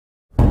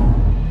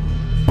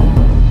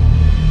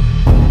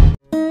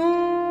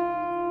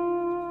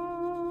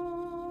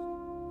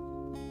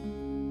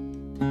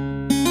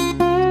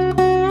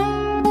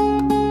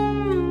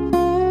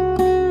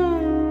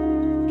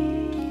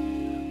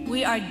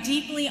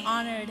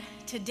honored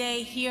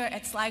today here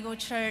at SDA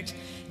Church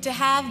to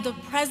have the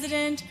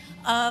President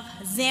of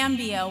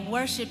Zambia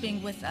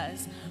worshiping with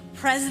us.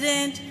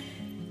 President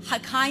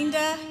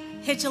Hakainde,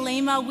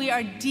 Hichilema, we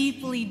are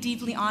deeply,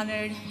 deeply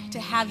honored to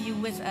have you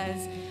with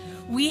us.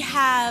 We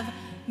have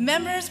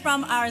members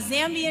from our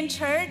Zambian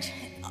church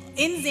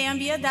in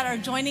Zambia that are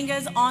joining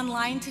us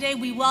online today.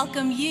 We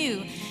welcome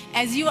you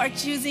as you are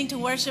choosing to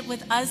worship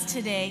with us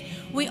today.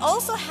 We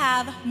also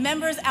have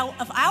members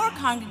of our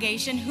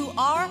congregation who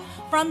are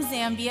from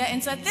Zambia,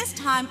 and so at this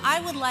time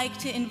I would like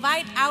to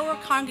invite our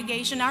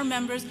congregation, our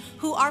members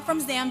who are from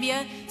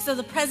Zambia, so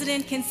the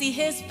President can see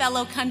his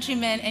fellow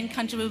countrymen and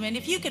countrywomen.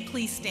 If you could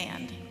please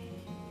stand.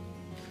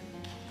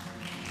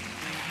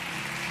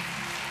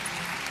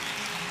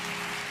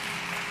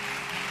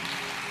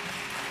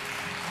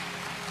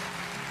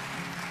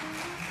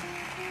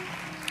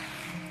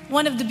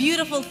 One of the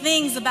beautiful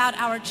things about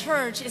our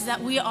church is that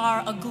we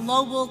are a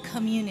global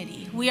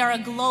community. We are a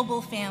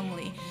global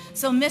family.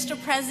 So, Mr.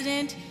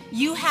 President,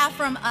 you have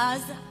from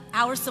us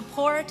our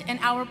support and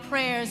our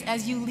prayers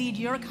as you lead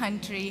your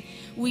country.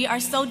 We are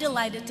so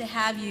delighted to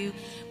have you.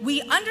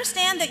 We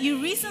understand that you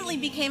recently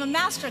became a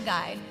master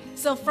guide.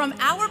 So from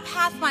our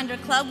Pathfinder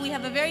Club, we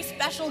have a very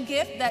special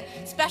gift,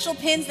 special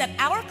pins that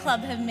our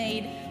club have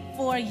made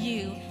for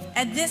you.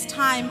 At this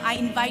time, I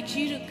invite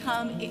you to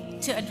come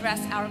to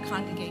address our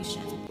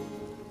congregation.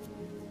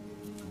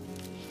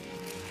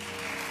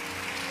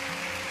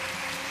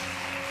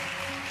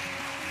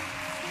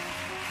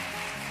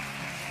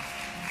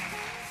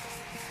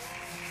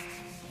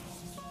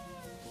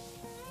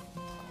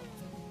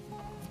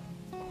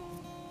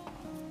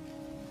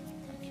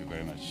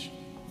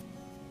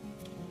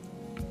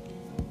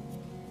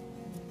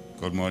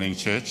 Good morning,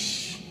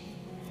 church.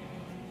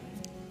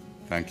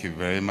 Thank you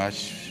very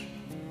much.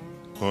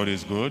 God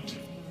is good,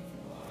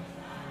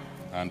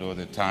 and all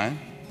the time.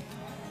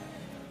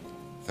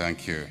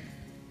 Thank you.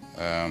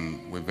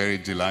 We're very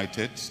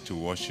delighted to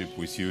worship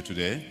with you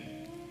today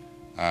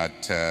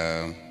at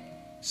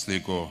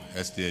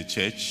SDA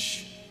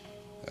Church.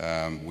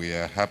 We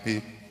are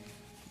happy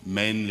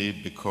mainly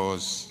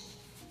because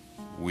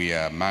we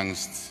are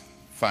amongst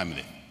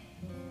family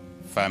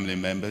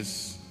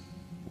members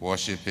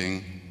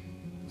worshiping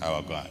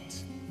our God.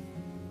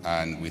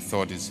 And we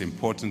thought it's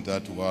important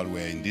that while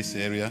we're in this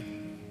area,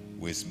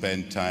 we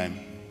spend time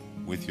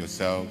with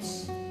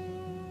yourselves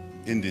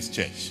in this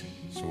church.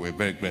 So we're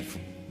very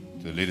grateful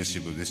to the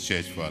leadership of this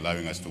church for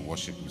allowing us to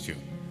worship with you.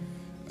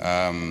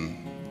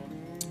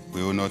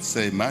 We will not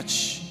say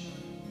much,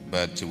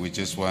 but we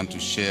just want to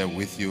share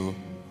with you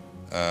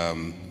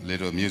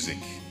little music.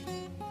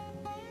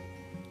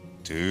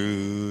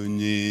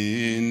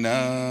 Tunyina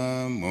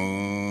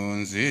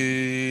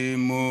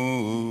munzimu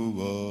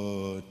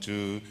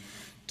botu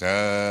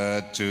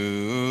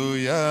tatu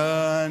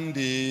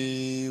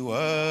yandi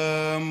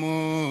wa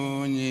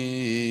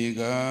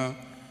munyiga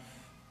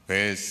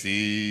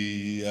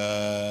pesi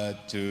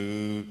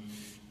atu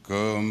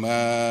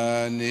kumanishe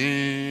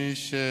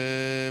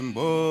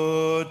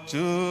mbotulanga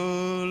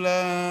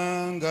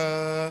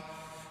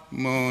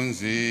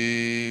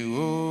munzi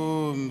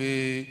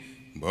umbi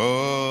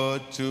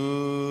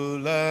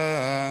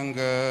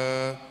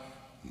Botulanga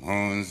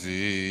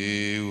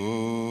monzi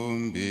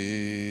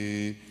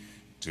umbi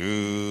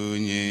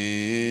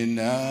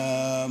tunyina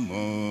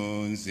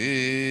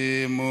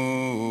monzi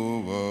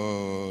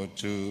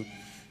mubotu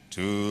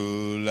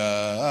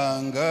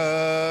tulanga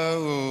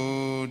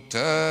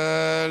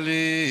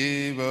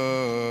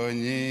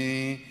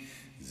utalibonyi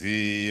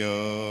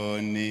zionindi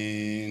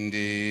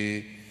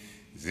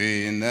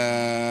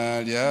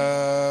zinalyao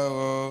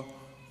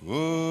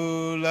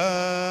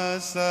Ula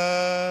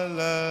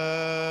salalau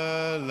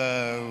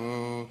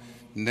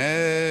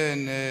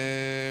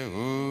nene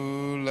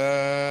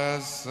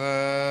ula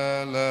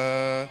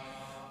salalau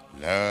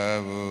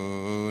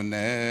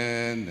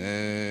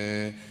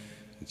nene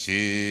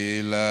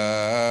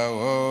chila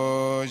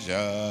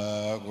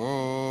ojago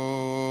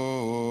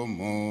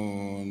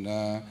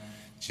muna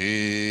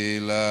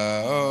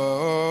chila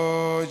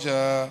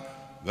oja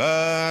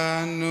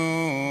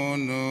banununwa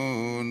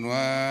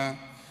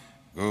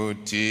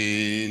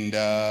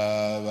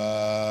Gutindava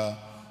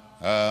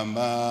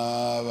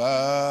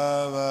amababa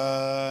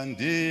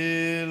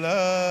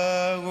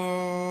ndilago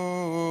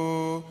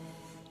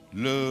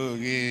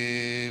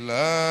lugilago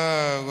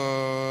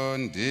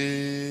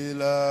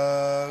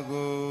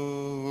ndilago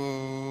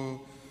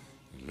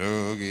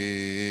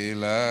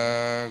lugilago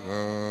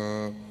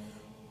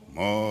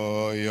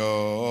moyo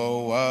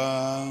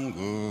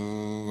wangu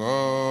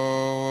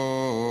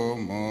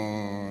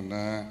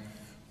mona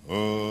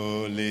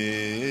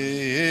oli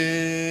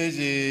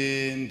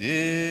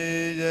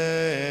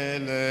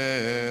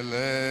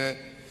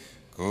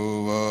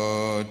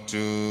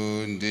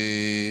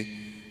Tundi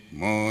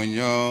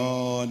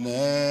munyonene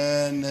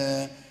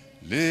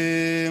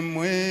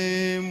limwi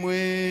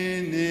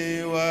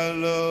mwini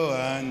walo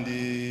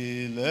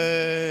andile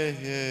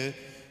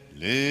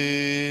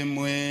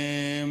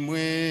limwi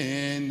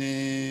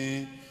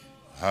mwini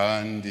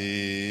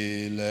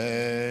andile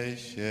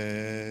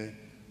she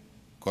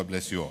God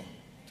bless you all.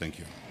 Thank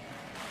you.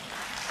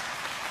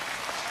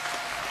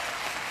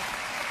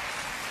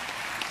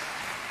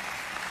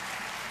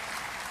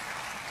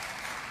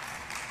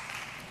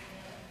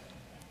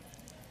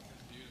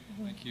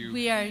 Thank you.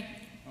 We are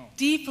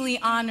deeply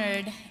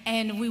honored,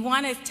 and we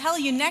want to tell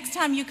you next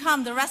time you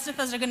come, the rest of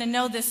us are going to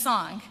know this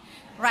song.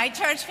 Right,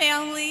 church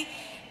family?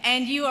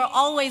 And you are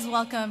always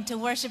welcome to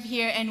worship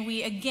here, and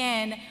we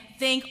again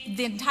thank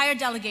the entire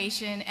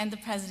delegation and the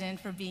president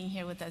for being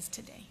here with us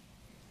today.